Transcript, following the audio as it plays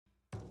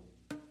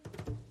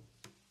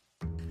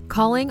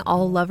Calling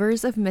all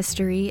lovers of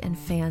mystery and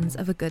fans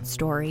of a good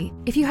story.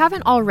 If you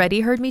haven't already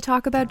heard me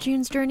talk about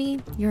June's Journey,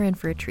 you're in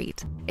for a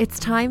treat. It's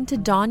time to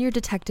don your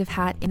detective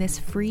hat in this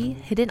free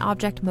hidden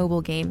object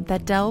mobile game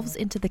that delves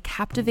into the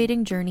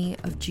captivating journey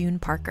of June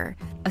Parker,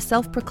 a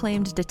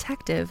self-proclaimed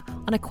detective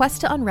on a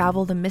quest to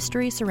unravel the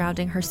mystery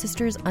surrounding her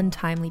sister's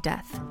untimely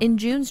death. In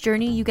June's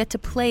Journey, you get to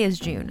play as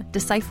June,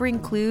 deciphering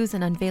clues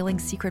and unveiling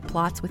secret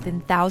plots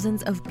within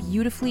thousands of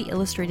beautifully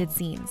illustrated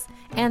scenes.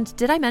 And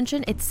did I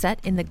mention it's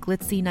set in the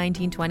glitzy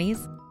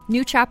 1920s?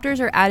 New chapters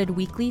are added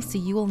weekly, so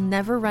you will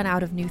never run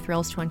out of new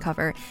thrills to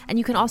uncover, and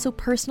you can also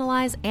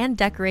personalize and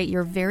decorate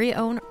your very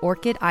own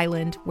Orchid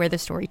Island where the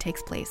story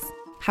takes place.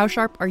 How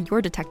sharp are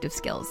your detective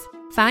skills?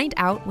 Find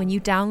out when you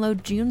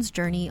download June's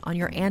Journey on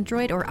your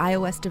Android or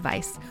iOS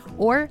device,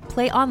 or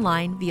play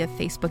online via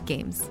Facebook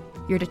Games.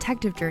 Your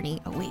detective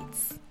journey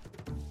awaits.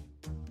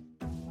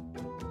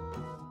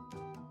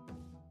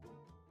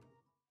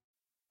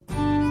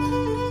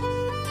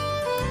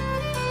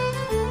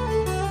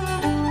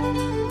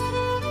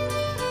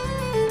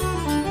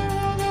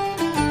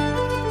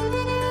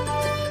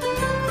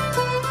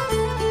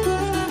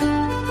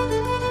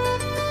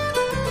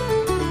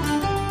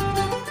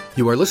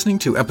 You are listening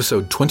to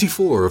episode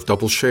 24 of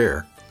Double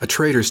Share, a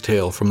trader's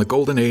tale from the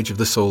golden age of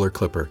the solar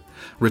clipper,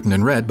 written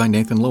and read by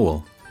Nathan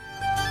Lowell.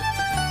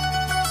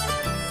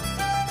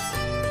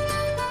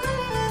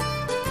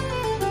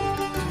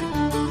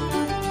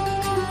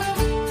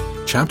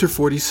 Chapter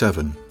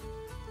 47,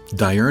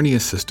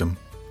 Diurnia System,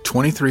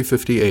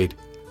 2358,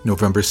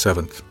 November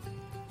 7th.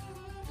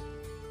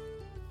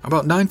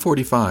 About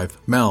 9:45,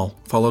 Mel,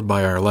 followed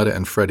by Arletta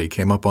and Freddie,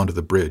 came up onto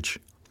the bridge.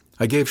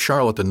 I gave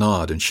Charlotte a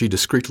nod, and she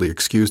discreetly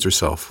excused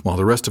herself, while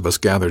the rest of us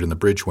gathered in the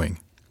bridge wing.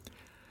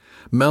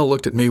 Mel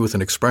looked at me with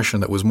an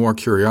expression that was more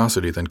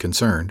curiosity than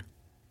concern.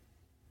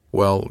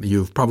 "Well,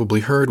 you've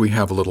probably heard we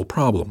have a little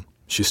problem,"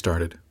 she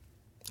started.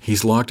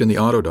 "He's locked in the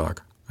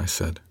autodock," I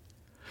said.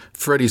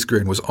 Freddie's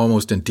grin was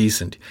almost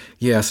indecent.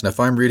 "Yes, and if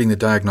I'm reading the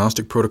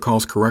diagnostic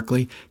protocols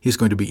correctly, he's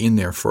going to be in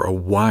there for a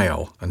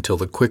while until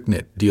the quick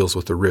knit deals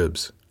with the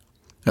ribs.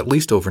 At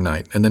least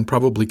overnight, and then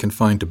probably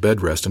confined to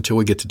bed rest until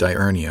we get to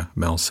Diurnia,"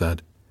 Mel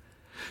said.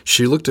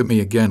 She looked at me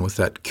again with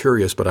that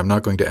curious but I'm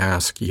not going to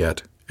ask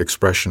yet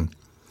expression.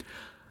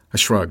 I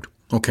shrugged.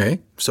 "Okay,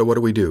 so what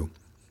do we do?"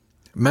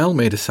 Mel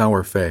made a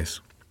sour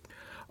face.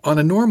 "On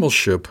a normal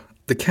ship,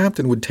 the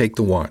captain would take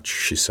the watch,"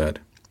 she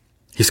said.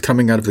 "He's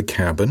coming out of the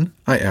cabin?"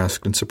 I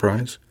asked in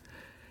surprise.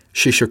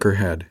 She shook her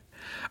head.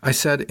 I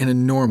said, "In a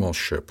normal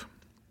ship."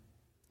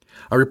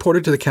 I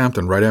reported to the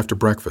captain right after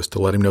breakfast to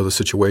let him know the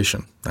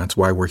situation. That's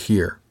why we're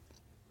here.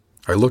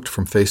 I looked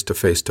from face to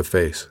face to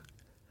face.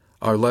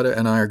 Arletta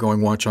and I are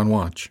going watch on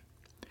watch.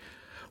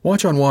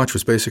 Watch on watch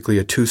was basically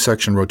a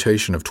 2-section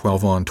rotation of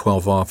 12 on,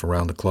 12 off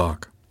around the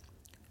clock.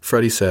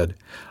 Freddie said,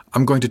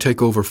 "I'm going to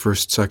take over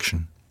first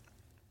section."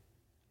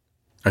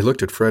 I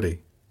looked at Freddie.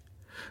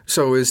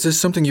 "So is this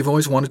something you've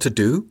always wanted to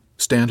do?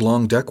 Stand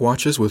long deck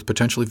watches with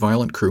potentially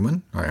violent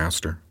crewmen?" I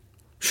asked her.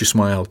 She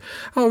smiled.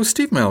 "Oh,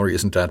 Steve Mallory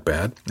isn't that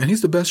bad, and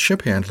he's the best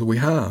ship handler we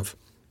have.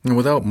 And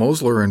without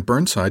Mosler and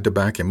Burnside to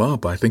back him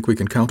up, I think we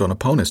can count on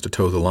opponents to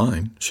toe the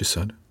line," she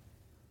said.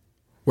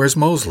 "Where's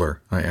Mosler?"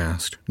 I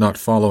asked, not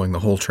following the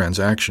whole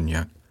transaction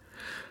yet.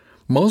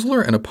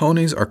 "Mosler and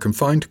Oponies are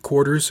confined to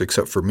quarters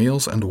except for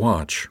meals and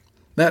watch.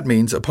 That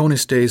means Oponi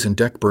stays in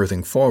deck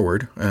berthing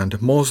forward, and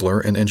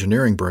Mosler in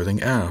engineering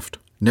berthing aft.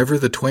 Never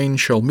the twain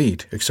shall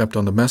meet except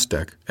on the mess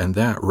deck, and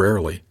that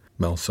rarely,"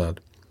 Mel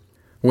said.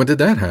 "When did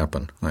that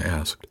happen?" I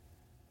asked.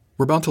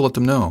 "We're about to let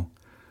them know.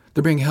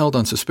 They're being held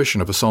on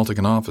suspicion of assaulting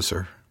an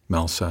officer,"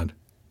 Mel said.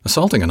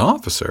 "Assaulting an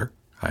officer?"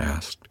 I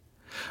asked.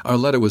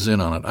 Arletta was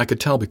in on it. I could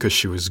tell because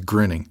she was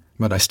grinning,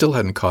 but I still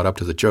hadn't caught up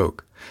to the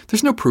joke.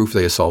 "There's no proof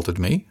they assaulted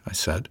me," I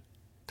said.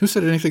 "Who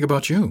said anything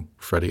about you?"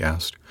 Freddie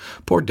asked.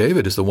 "Poor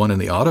David is the one in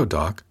the auto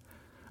dock.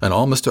 And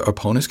all Mr.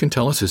 Arponis can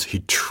tell us is he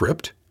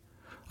tripped?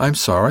 I'm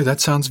sorry,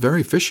 that sounds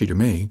very fishy to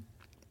me."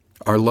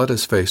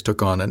 Arletta's face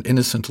took on an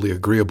innocently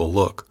agreeable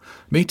look.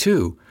 "Me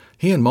too.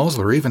 He and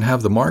Mosler even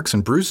have the marks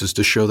and bruises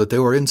to show that they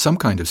were in some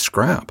kind of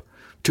scrap.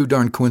 Too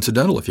darn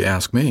coincidental if you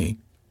ask me."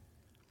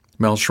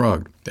 Mel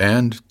shrugged.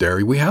 "And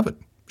there we have it."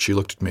 She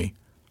looked at me.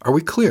 "Are we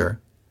clear?"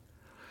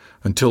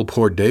 "Until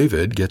poor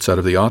David gets out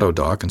of the auto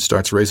dock and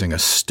starts raising a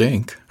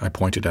stink," I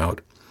pointed out.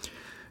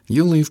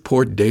 "You leave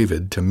poor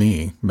David to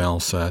me,"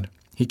 Mel said.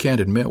 "He can't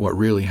admit what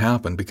really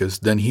happened because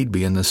then he'd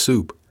be in the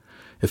soup.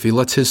 If he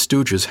lets his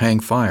stooges hang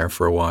fire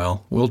for a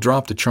while, we'll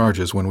drop the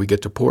charges when we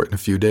get to port in a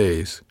few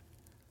days."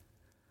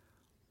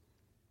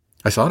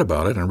 I thought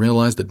about it and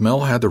realized that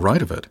Mel had the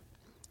right of it.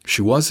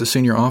 She was the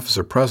senior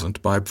officer present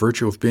by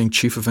virtue of being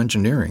chief of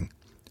engineering.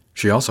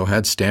 She also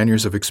had Stan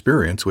years of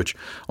experience, which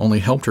only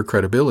helped her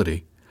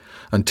credibility.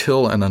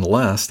 Until and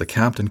unless the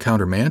captain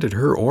countermanded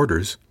her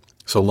orders,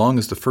 so long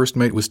as the first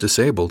mate was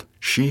disabled,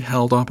 she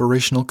held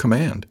operational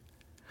command.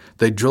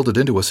 They drilled it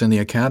into us in the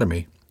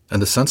academy,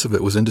 and the sense of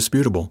it was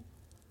indisputable.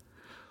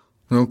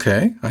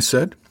 "Okay," I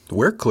said.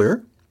 "We're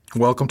clear.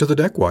 Welcome to the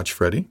deck watch,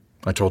 Freddie,"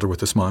 I told her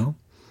with a smile.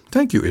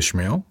 "Thank you,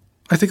 Ishmael.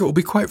 I think it will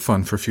be quite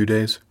fun for a few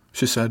days,"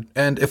 she said,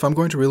 "and if I'm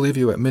going to relieve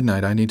you at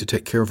midnight, I need to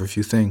take care of a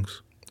few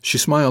things." She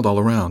smiled all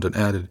around and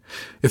added,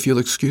 "If you'll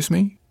excuse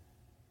me?"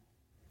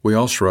 We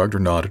all shrugged or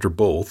nodded or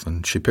both,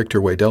 and she picked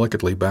her way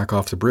delicately back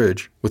off the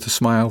bridge with a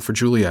smile for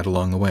Juliet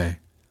along the way.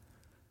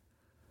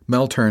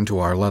 Mel turned to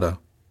Arletta.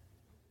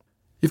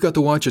 "You've got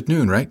the watch at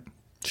noon, right?"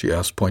 she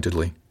asked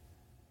pointedly.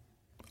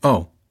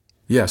 "Oh,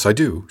 yes, I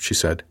do," she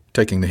said,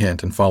 taking the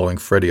hint and following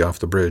Freddie off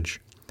the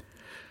bridge.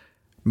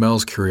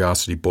 Mel's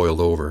curiosity boiled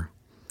over.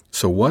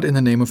 So what in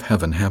the name of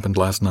heaven happened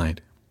last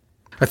night?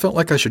 I felt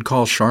like I should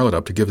call Charlotte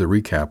up to give the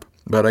recap,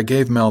 but I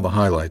gave Mel the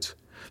highlights,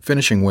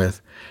 finishing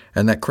with,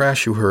 "And that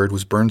crash you heard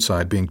was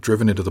Burnside being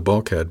driven into the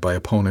bulkhead by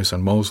Aponis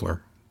and Mosler."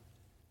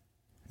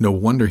 "No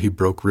wonder he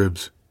broke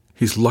ribs.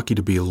 He's lucky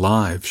to be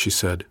alive," she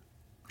said.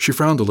 She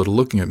frowned a little,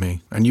 looking at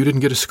me. "And you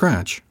didn't get a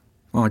scratch?"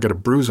 "Well, I got a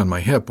bruise on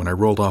my hip when I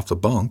rolled off the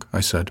bunk," I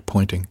said,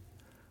 pointing.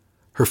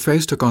 Her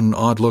face took on an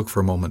odd look for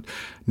a moment.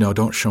 "No,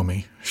 don't show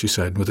me," she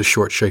said, with a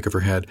short shake of her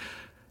head.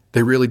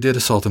 "They really did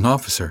assault an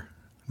officer.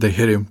 They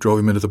hit him, drove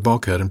him into the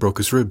bulkhead, and broke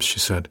his ribs," she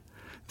said.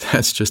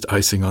 "That's just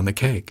icing on the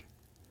cake."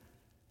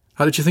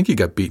 "How did you think he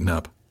got beaten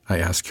up?" I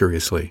asked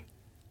curiously.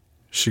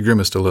 She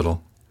grimaced a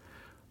little.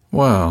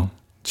 "Well,"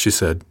 she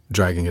said,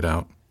 dragging it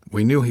out,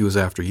 "we knew he was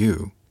after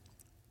you."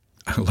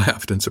 I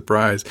laughed in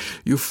surprise.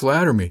 "You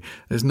flatter me.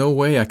 There's no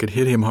way I could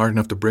hit him hard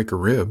enough to break a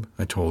rib,"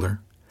 I told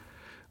her.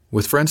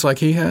 "With friends like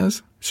he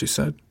has?" she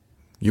said.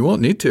 "You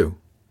won't need to.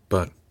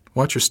 But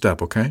watch your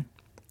step, okay?"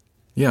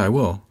 "Yeah, I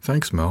will.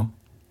 Thanks, Mel."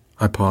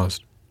 I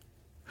paused.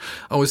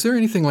 "Oh, is there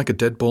anything like a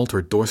deadbolt or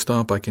a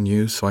doorstop I can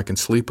use so I can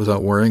sleep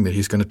without worrying that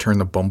he's going to turn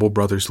the Bumble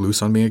brothers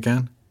loose on me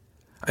again?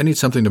 I need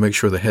something to make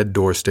sure the head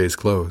door stays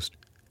closed."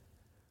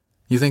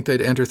 "You think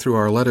they'd enter through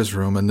Arletta's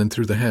room and then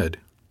through the head?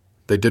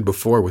 They did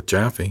before with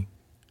Jaffe."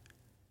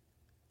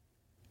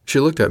 She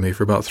looked at me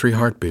for about 3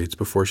 heartbeats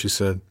before she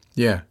said,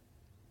 "Yeah.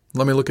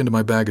 Let me look into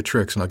my bag of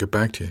tricks and I'll get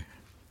back to you."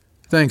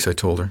 "Thanks," I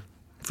told her,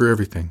 "for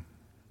everything."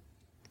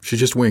 She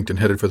just winked and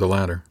headed for the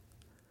ladder.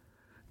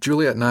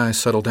 Juliet and I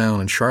settled down,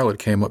 and Charlotte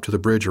came up to the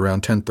bridge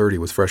around 10:30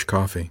 with fresh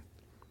coffee.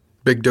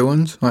 "Big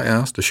doin's?" I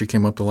asked as she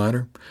came up the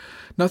ladder.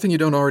 "Nothing you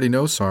don't already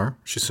know, Sar,"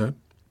 she said.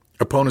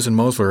 "Aponis and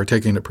Mosler are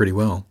taking it pretty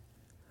well."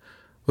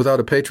 "Without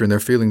a patron, they're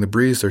feeling the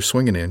breeze they're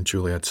swinging in,"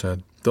 Juliet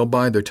said. "They'll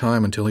bide their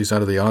time until he's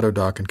out of the auto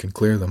dock and can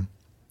clear them."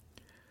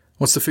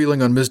 "What's the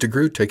feeling on Ms. de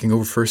Groot taking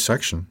over first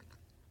section?"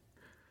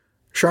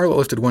 Charlotte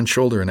lifted one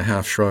shoulder in a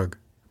half shrug.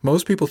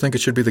 "Most people think it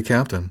should be the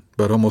captain,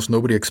 but almost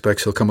nobody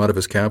expects he'll come out of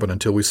his cabin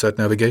until we set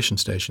navigation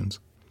stations."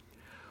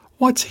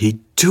 "What's he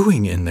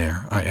doing in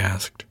there?" I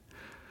asked.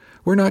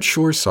 "We're not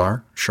sure,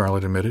 Sar,"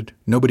 Charlotte admitted.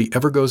 "Nobody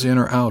ever goes in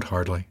or out,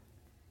 hardly."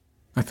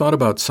 I thought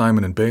about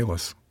Simon and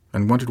Bayless,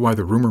 and wondered why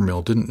the rumor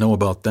mill didn't know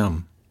about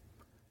them.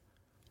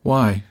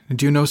 "Why?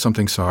 Do you know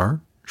something, Sar?"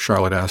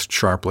 Charlotte asked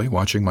sharply,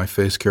 watching my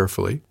face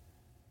carefully.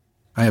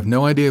 "I have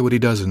no idea what he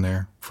does in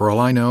there. For all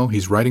I know,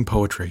 he's writing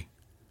poetry."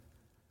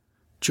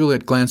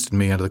 Juliet glanced at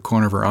me out of the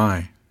corner of her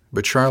eye,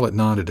 but Charlotte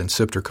nodded and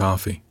sipped her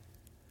coffee.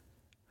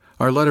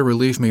 Arletta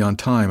relieved me on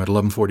time at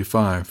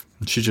 11:45,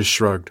 and she just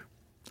shrugged.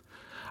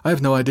 "I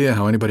have no idea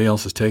how anybody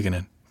else has taken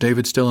it.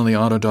 David's still in the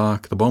auto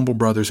dock. The Bumble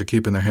brothers are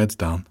keeping their heads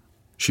down."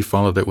 She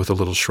followed it with a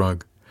little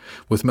shrug.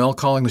 "With Mel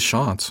calling the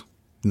shots.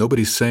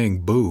 Nobody's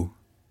saying boo."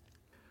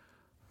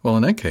 "Well,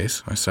 in that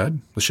case," I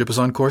said, "the ship is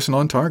on course and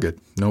on target.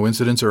 No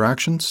incidents or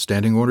actions.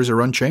 Standing orders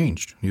are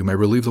unchanged. You may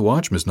relieve the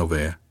watch, Ms.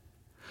 Novea."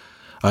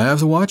 "I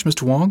have the watch,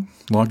 Mr. Wong.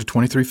 Logged at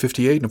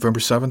 23:58, November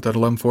 7th at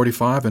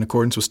 11:45 in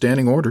accordance with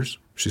standing orders,"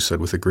 she said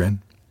with a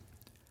grin.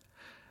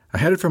 I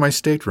headed for my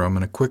stateroom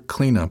and a quick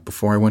clean-up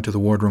before I went to the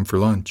wardroom for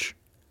lunch.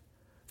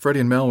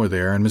 Freddie and Mel were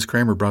there, and Miss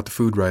Kramer brought the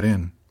food right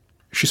in.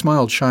 She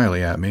smiled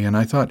shyly at me, and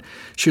I thought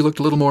she looked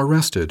a little more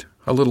rested,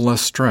 a little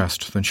less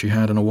stressed than she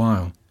had in a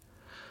while.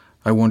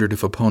 I wondered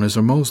if Aponis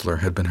or Mosler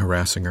had been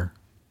harassing her.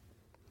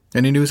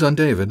 "Any news on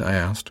David?" I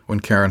asked,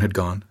 when Karen had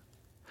gone.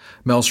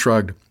 Mel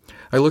shrugged.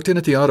 "I looked in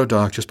at the auto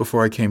dock just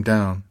before I came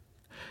down.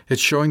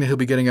 It's showing that he'll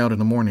be getting out in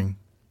the morning.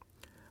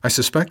 I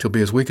suspect he'll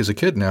be as weak as a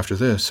kitten after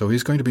this, so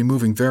he's going to be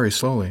moving very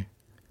slowly."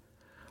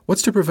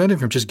 "What's to prevent him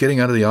from just getting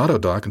out of the auto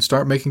dock and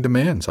start making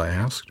demands?" I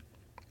asked.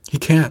 "He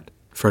can't,"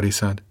 Freddie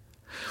said.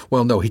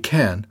 "Well, no, he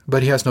can,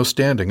 but he has no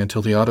standing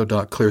until the auto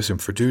dock clears him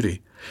for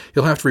duty.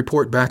 He'll have to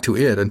report back to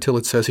it until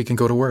it says he can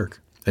go to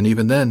work, and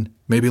even then,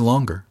 maybe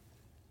longer."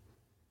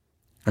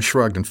 I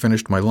shrugged and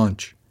finished my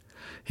lunch.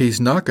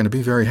 "He's not going to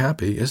be very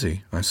happy, is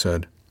he?" I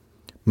said.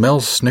 Mel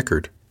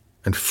snickered,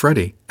 and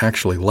Freddie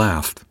actually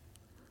laughed.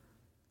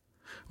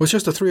 With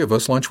just the 3 of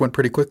us, lunch went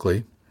pretty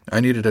quickly. I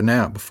needed a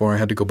nap before I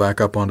had to go back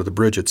up onto the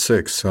bridge at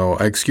 6, so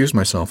I excused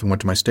myself and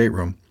went to my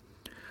stateroom.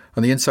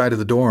 On the inside of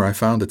the door, I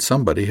found that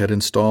somebody had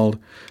installed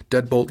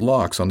deadbolt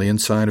locks on the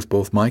inside of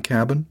both my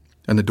cabin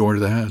and the door to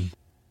the head.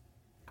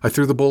 I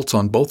threw the bolts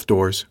on both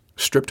doors,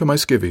 stripped to my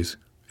skivvies,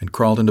 and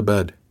crawled into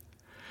bed.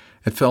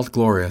 It felt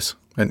glorious,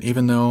 and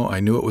even though I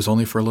knew it was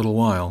only for a little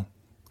while,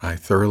 I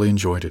thoroughly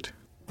enjoyed it.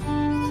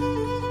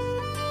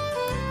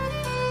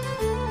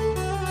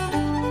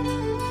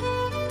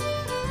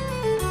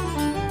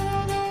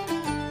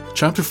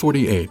 Chapter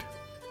 48.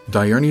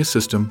 Diurnia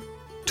System,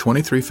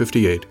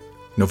 2358,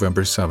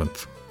 November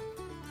 7th.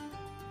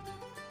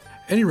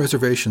 Any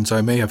reservations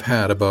I may have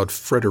had about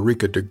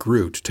Frederica de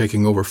Groot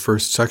taking over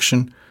first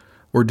section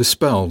were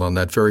dispelled on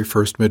that very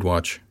first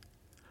midwatch.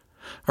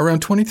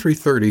 Around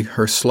 23:30,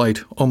 her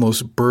slight,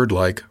 almost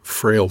bird-like,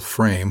 frail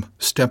frame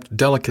stepped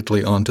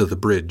delicately onto the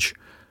bridge.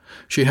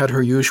 She had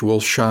her usual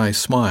shy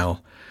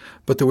smile,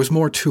 but there was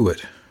more to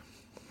it.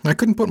 I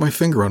couldn't put my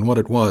finger on what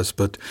it was,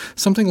 but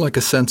something like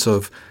a sense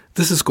of,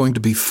 this is going to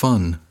be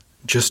fun,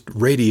 just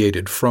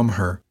radiated from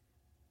her.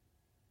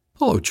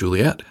 "Hello,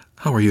 Juliet.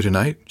 How are you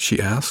tonight?" she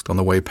asked on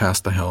the way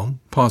past the helm,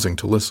 pausing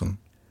to listen.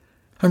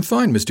 "I'm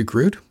fine, Mr.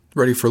 Groot.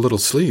 Ready for a little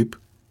sleep,"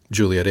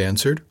 Juliet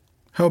answered.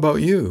 "How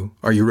about you?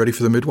 Are you ready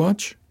for the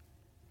midwatch?"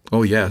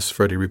 "Oh, yes,"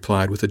 Freddie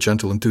replied with a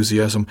gentle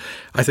enthusiasm.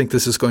 "I think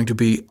this is going to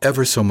be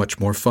ever so much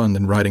more fun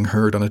than riding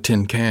herd on a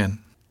tin can."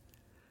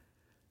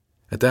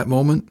 At that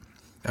moment,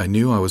 I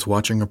knew I was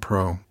watching a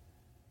pro.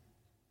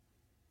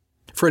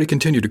 Freddie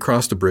continued to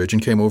cross the bridge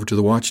and came over to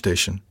the watch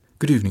station.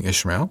 "Good evening,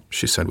 Ishmael,"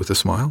 she said with a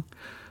smile.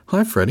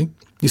 "Hi, Freddie.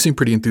 You seem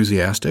pretty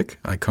enthusiastic,"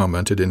 I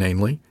commented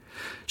inanely.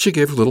 She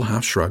gave a little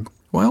half shrug.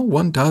 "Well,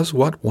 one does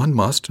what one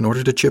must in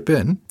order to chip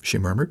in," she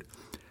murmured.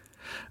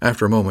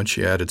 After a moment,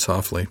 she added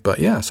softly, "But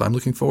yes, I'm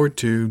looking forward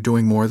to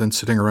doing more than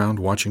sitting around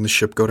watching the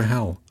ship go to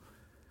hell."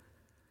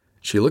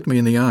 She looked me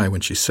in the eye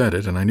when she said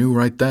it, and I knew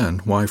right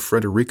then why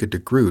Frederica de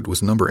Groot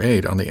was number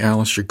 8 on the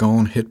Alice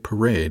Gigon hit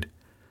parade.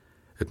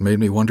 It made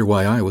me wonder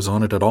why I was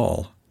on it at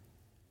all.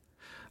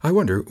 "I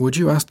wonder, would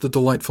you ask the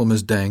delightful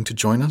Miss Dang to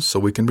join us so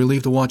we can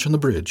relieve the watch on the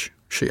bridge?"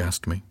 she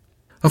asked me.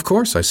 "Of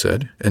course," I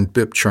said, and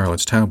bipped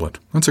Charlotte's tablet.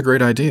 "That's a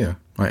great idea,"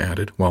 I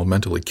added, while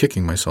mentally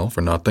kicking myself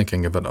for not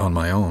thinking of it on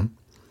my own.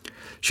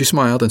 She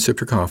smiled and sipped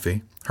her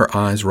coffee, her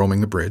eyes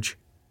roaming the bridge.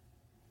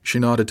 She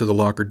nodded to the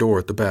locker door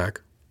at the back.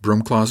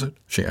 "Broom closet?"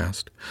 she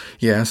asked.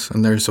 "Yes,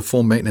 and there's a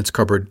full maintenance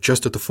cupboard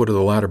just at the foot of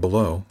the ladder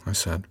below," I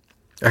said.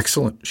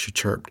 "Excellent," she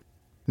chirped.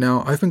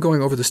 "Now, I've been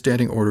going over the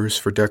standing orders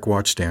for deck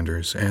watch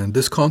standers, and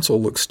this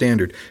console looks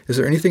standard. Is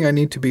there anything I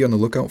need to be on the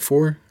lookout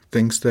for?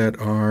 Things that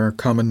are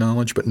common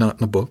knowledge but not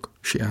in a book?"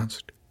 she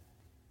asked.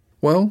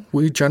 "Well,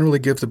 we generally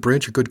give the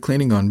bridge a good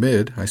cleaning on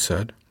mid," I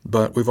said,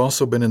 "but we've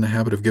also been in the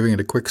habit of giving it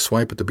a quick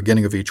swipe at the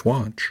beginning of each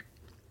watch."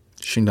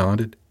 She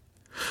nodded.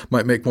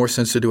 "Might make more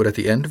sense to do it at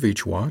the end of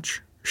each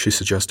watch," she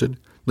suggested.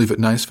 "Leave it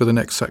nice for the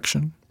next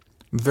section."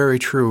 "Very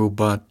true,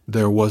 but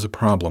there was a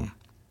problem."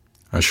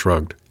 I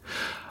shrugged.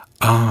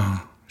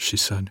 "Ah," she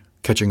said,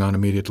 catching on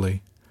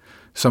immediately.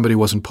 "Somebody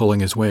wasn't pulling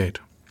his weight."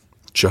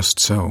 "Just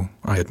so,"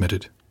 I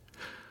admitted.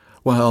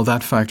 "Well,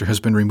 that factor has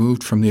been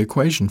removed from the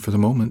equation for the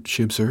moment,"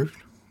 she observed.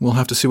 "We'll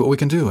have to see what we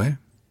can do, eh?"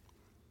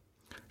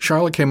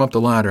 Charlotte came up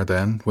the ladder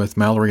then, with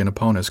Mallory and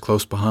Aponis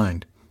close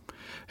behind.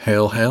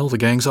 "Hail, hail, the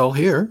gang's all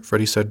here,"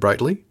 Freddie said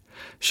brightly.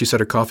 She set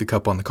her coffee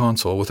cup on the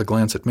console with a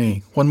glance at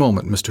me. "One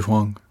moment, Mr.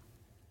 Huang."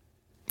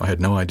 I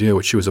had no idea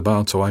what she was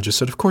about, so I just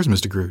said, "Of course,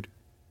 Mr. Groot."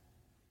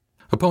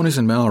 Aponis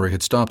and Mallory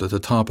had stopped at the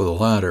top of the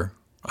ladder.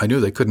 I knew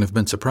they couldn't have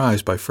been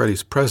surprised by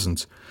Freddie's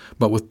presence,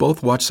 but with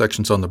both watch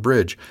sections on the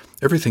bridge,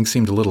 everything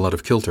seemed a little out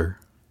of kilter.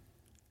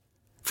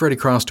 Freddie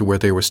crossed to where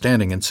they were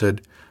standing and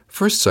said,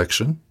 "First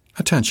section,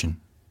 attention."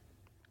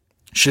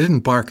 She didn't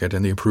bark it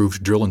in the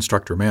approved drill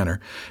instructor manner.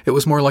 It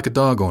was more like a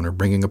dog owner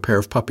bringing a pair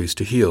of puppies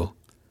to heel.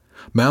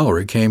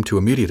 Mallory came to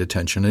immediate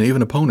attention, and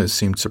even Aponis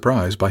seemed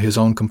surprised by his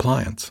own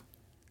compliance.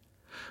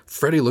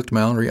 Freddie looked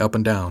Mallory up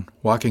and down,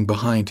 walking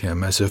behind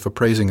him as if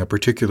appraising a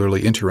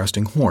particularly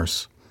interesting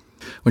horse.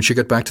 When she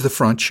got back to the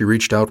front, she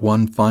reached out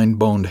one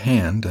fine-boned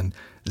hand and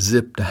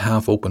zipped a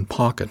half-open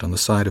pocket on the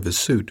side of his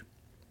suit.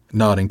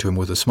 Nodding to him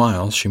with a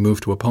smile, she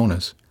moved to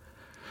Aponis.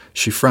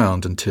 She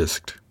frowned and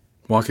tisked,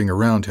 walking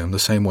around him the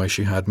same way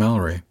she had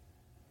Mallory.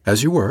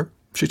 "As you were,"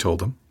 she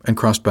told him, and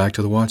crossed back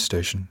to the watch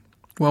station.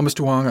 "Well, Mr.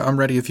 Huang, I'm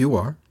ready if you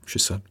are," she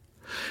said.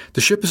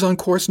 "The ship is on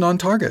course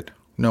non-target.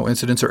 No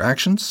incidents or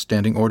actions.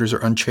 Standing orders are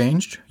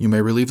unchanged. You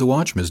may relieve the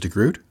watch, Ms. de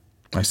Groot,"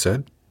 I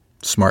said,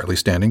 smartly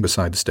standing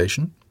beside the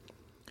station.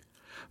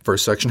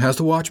 "First section has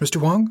the watch, Mr.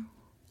 Huang.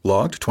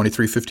 Logged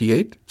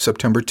 2358,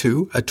 September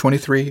 2 at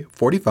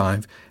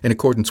 23:45, in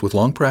accordance with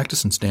long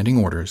practice and standing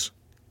orders,"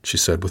 she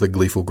said with a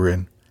gleeful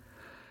grin.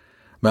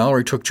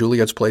 Mallory took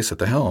Juliet's place at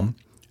the helm,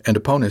 and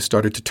Aponis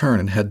started to turn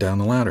and head down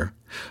the ladder.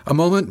 "A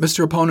moment,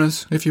 Mr.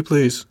 Aponis, if you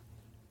please,"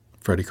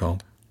 Freddie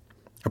called.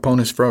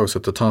 Aponis froze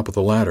at the top of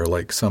the ladder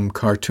like some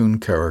cartoon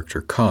character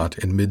caught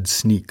in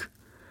mid-sneak.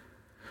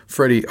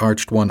 Freddie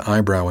arched one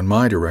eyebrow in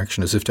my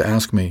direction as if to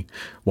ask me,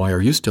 "Why are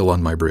you still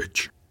on my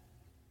bridge?"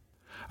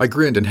 I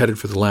grinned and headed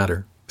for the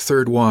ladder,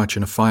 third watch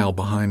in a file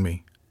behind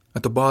me.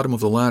 At the bottom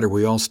of the ladder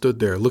we all stood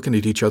there, looking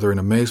at each other in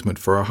amazement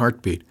for a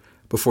heartbeat,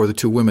 before the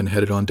two women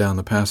headed on down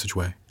the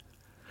passageway.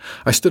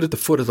 I stood at the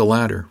foot of the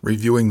ladder,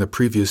 reviewing the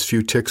previous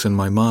few ticks in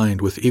my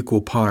mind with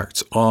equal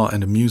parts awe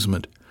and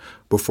amusement,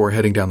 before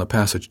heading down the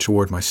passage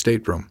toward my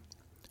stateroom.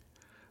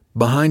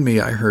 Behind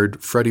me I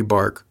heard Freddie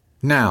bark,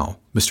 "Now,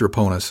 Mr.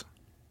 Aponis."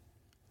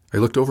 I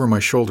looked over my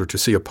shoulder to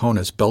see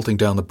Aponis belting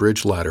down the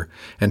bridge ladder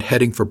and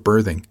heading for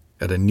berthing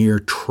at a near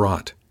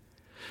trot.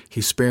 He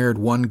spared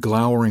one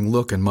glowering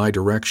look in my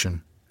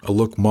direction, a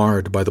look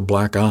marred by the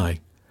black eye,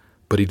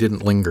 but he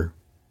didn't linger.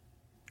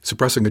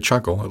 Suppressing a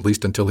chuckle, at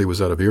least until he was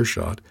out of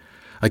earshot,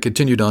 I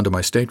continued on to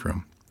my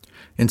stateroom.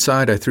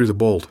 Inside, I threw the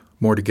bolt,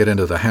 more to get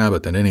into the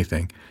habit than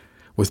anything.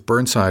 With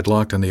Burnside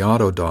locked in the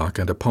auto dock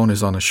and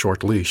Aponas on a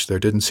short leash, there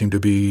didn't seem to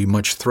be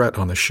much threat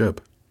on the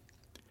ship.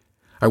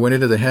 I went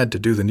into the head to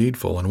do the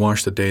needful and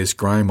wash the day's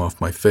grime off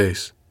my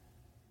face.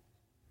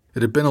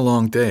 It had been a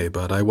long day,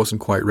 but I wasn't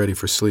quite ready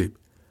for sleep.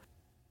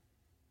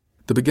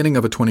 The beginning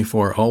of a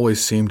 24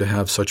 always seemed to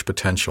have such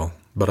potential,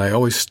 but I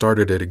always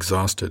started it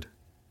exhausted.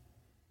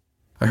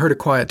 I heard a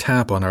quiet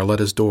tap on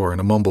Arletta's door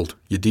and a mumbled,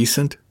 "You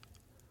decent?"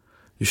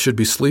 "You should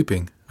be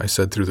sleeping," I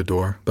said through the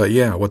door, "but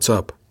yeah, what's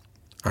up?"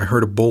 I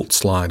heard a bolt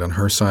slide on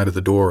her side of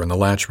the door and the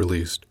latch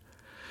released.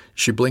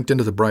 She blinked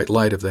into the bright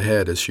light of the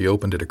head as she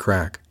opened it a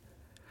crack.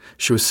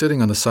 She was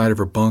sitting on the side of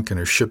her bunk in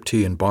her ship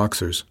tee and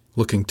boxers,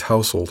 looking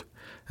tousled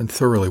and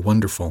thoroughly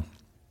wonderful.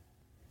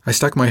 I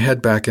stuck my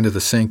head back into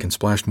the sink and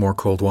splashed more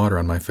cold water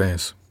on my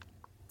face.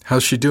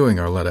 "How's she doing?"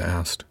 Arletta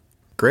asked.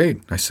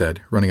 "Great," I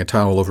said, running a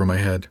towel over my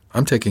head.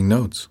 "I'm taking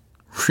notes."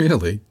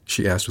 "Really?"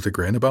 she asked with a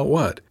grin. "About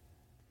what?"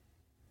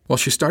 "Well,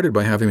 she started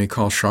by having me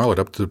call Charlotte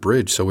up to the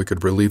bridge so we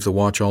could relieve the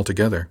watch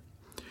altogether."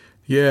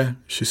 "Yeah,"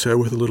 she said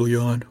with a little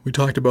yawn. "We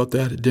talked about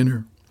that at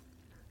dinner."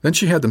 Then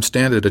she had them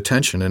stand at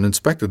attention and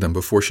inspected them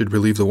before she'd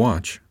relieve the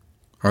watch.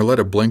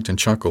 Arletta blinked and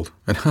chuckled.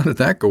 "And how did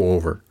that go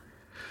over?"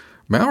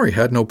 "Mallory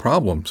had no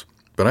problems,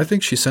 but I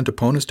think she sent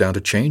Aponas down to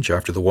change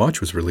after the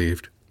watch was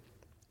relieved."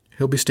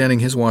 "He'll be standing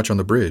his watch on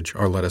the bridge,"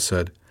 Arletta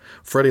said.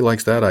 "Freddie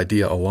likes that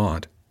idea a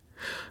lot.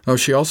 Oh,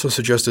 she also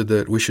suggested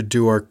that we should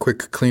do our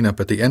quick cleanup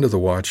at the end of the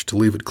watch to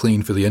leave it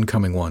clean for the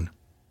incoming one."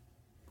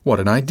 "What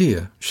an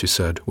idea," she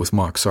said, with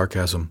mock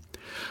sarcasm.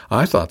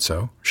 "I thought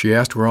so. She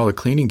asked where all the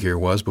cleaning gear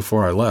was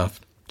before I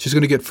left. She's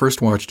going to get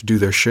First Watch to do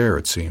their share,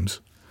 it seems."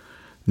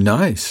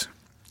 "Nice."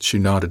 She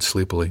nodded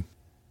sleepily.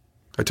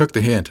 I took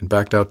the hint and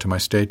backed out to my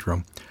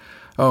stateroom.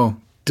 "Oh,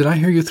 did I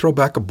hear you throw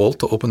back a bolt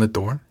to open the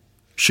door?"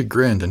 She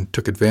grinned and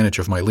took advantage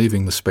of my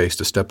leaving the space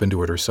to step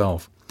into it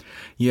herself.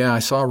 "Yeah, I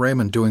saw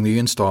Raymond doing the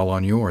install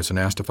on yours and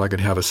asked if I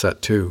could have a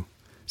set too.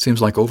 Seems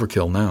like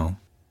overkill now."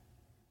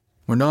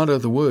 "We're not out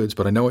of the woods,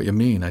 but I know what you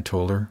mean," I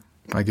told her.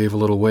 I gave a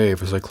little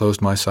wave as I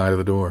closed my side of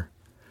the door.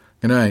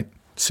 "Good night.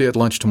 See you at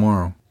lunch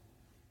tomorrow."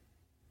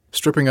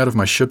 Stripping out of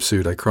my ship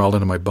suit, I crawled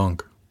into my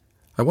bunk.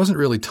 I wasn't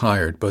really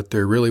tired, but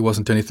there really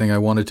wasn't anything I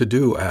wanted to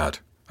do at.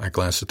 I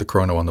glanced at the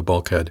chrono on the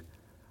bulkhead.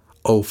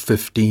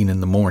 0:15 in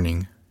the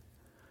morning.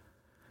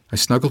 I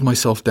snuggled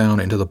myself down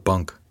into the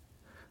bunk,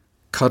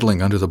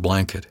 cuddling under the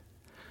blanket,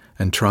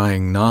 and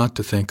trying not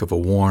to think of a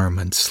warm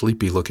and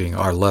sleepy-looking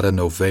Arletta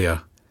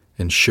Novea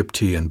in ship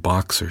tee and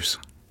boxers.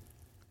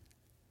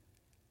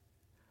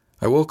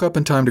 I woke up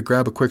in time to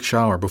grab a quick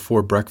shower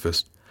before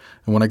breakfast,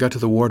 and when I got to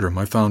the wardroom,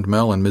 I found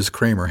Mel and Ms.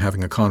 Kramer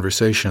having a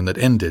conversation that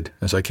ended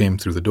as I came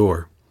through the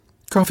door.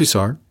 "Coffee,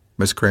 sir?"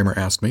 Miss Kramer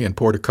asked me and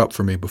poured a cup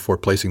for me before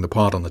placing the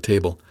pot on the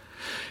table.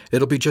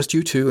 "It'll be just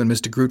you two and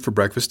Miss DeGroot for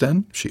breakfast,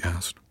 then?" she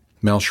asked.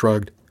 Mel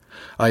shrugged.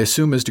 "I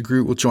assume Miss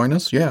DeGroot will join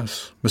us?"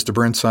 "Yes. Mr.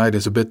 Burnside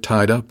is a bit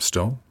tied up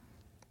still."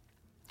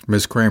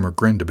 Miss Kramer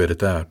grinned a bit at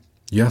that.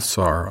 "Yes,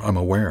 sir, I'm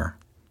aware."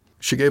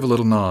 She gave a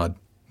little nod,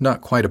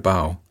 not quite a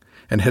bow,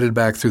 and headed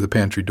back through the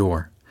pantry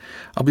door.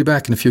 "I'll be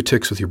back in a few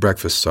ticks with your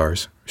breakfast,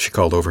 Sars," she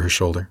called over her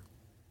shoulder.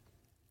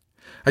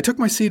 I took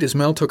my seat as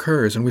Mel took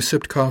hers, and we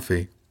sipped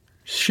coffee.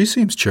 "She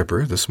seems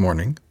chipper this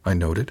morning," I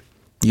noted.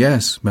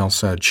 "Yes," Mel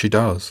said, "she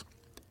does."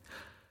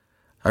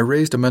 I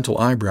raised a mental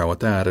eyebrow at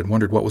that and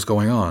wondered what was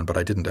going on, but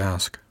I didn't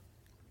ask.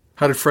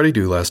 "How did Freddie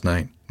do last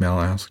night?" Mel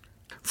asked.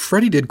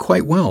 "Freddie did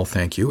quite well,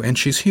 thank you, and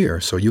she's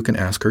here, so you can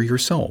ask her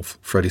yourself,"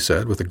 Freddie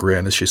said with a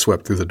grin as she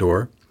swept through the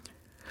door.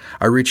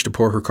 I reached to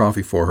pour her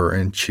coffee for her,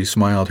 and she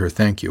smiled her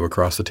thank you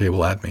across the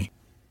table at me.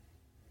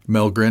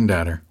 Mel grinned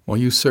at her. "Well,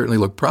 you certainly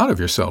look proud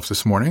of yourself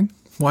this morning."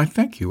 "Why,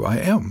 thank you, I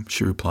am,"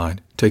 she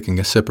replied, taking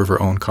a sip of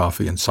her own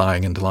coffee and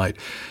sighing in delight.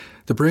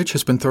 "The bridge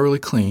has been thoroughly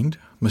cleaned.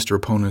 Mr.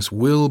 Aponas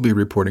will be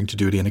reporting to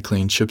duty in a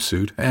clean ship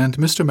suit, and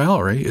Mr.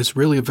 Mallory is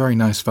really a very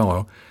nice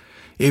fellow,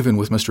 even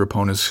with Mr.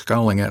 Aponas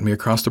scowling at me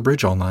across the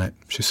bridge all night,"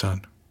 she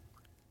said.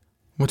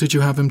 "What did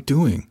you have him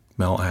doing?"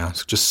 Mel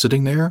asked. "Just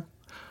sitting there?"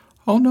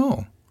 "Oh,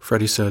 no,"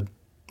 Freddie said.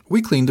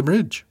 "We cleaned the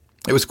bridge.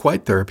 It was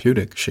quite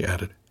therapeutic," she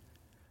added.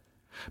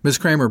 Miss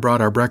Kramer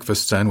brought our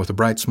breakfasts in with a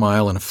bright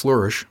smile and a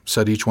flourish,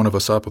 set each one of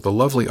us up with a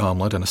lovely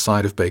omelet and a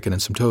side of bacon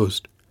and some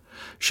toast.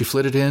 She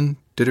flitted in,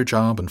 did her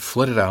job, and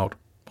flitted out,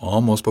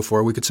 almost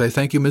before we could say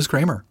thank you, Miss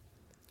Kramer.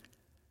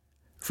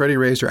 Freddie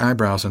raised her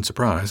eyebrows in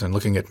surprise and,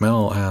 looking at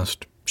Mel,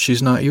 asked,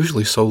 "She's not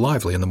usually so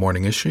lively in the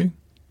morning, is she?"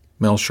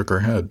 Mel shook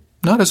her head.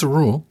 "Not as a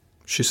rule,"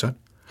 she said.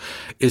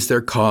 "Is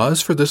there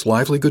cause for this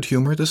lively good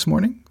humor this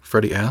morning?"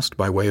 Freddie asked,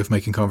 by way of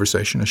making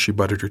conversation as she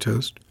buttered her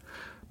toast.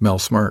 Mel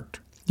smirked.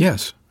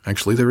 "Yes,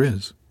 actually there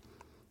is."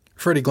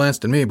 Freddie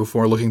glanced at me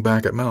before looking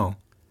back at Mel.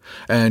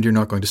 "And you're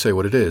not going to say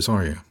what it is,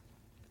 are you?"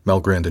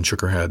 Mel grinned and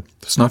shook her head.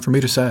 "It's not for me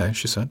to say,"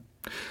 she said.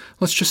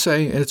 "Let's just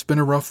say it's been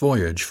a rough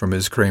voyage for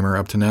Ms. Kramer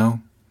up to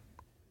now."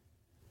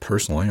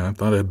 Personally, I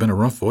thought it had been a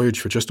rough voyage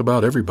for just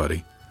about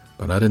everybody,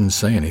 but I didn't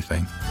say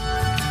anything.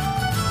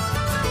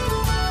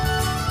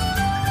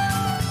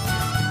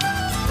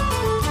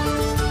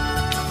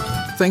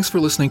 Thanks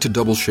for listening to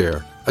Double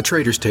Share, a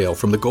trader's tale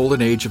from the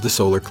golden age of the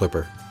Solar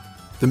Clipper.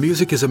 The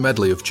music is a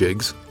medley of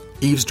jigs,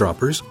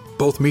 eavesdroppers,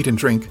 both meat and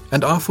drink,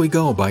 and Off We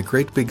Go by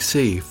Great Big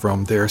Sea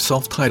from their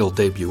self-titled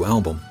debut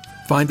album.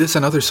 Find this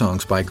and other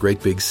songs by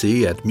Great Big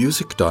Sea at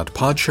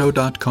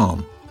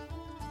music.podshow.com.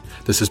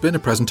 This has been a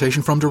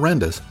presentation from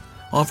Durandas,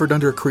 offered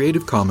under a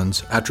Creative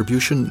Commons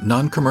Attribution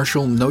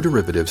Non-Commercial No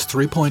Derivatives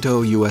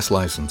 3.0 U.S.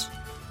 license.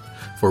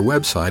 For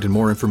website and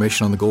more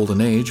information on the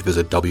Golden Age,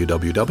 visit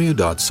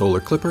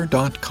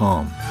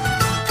www.solarclipper.com.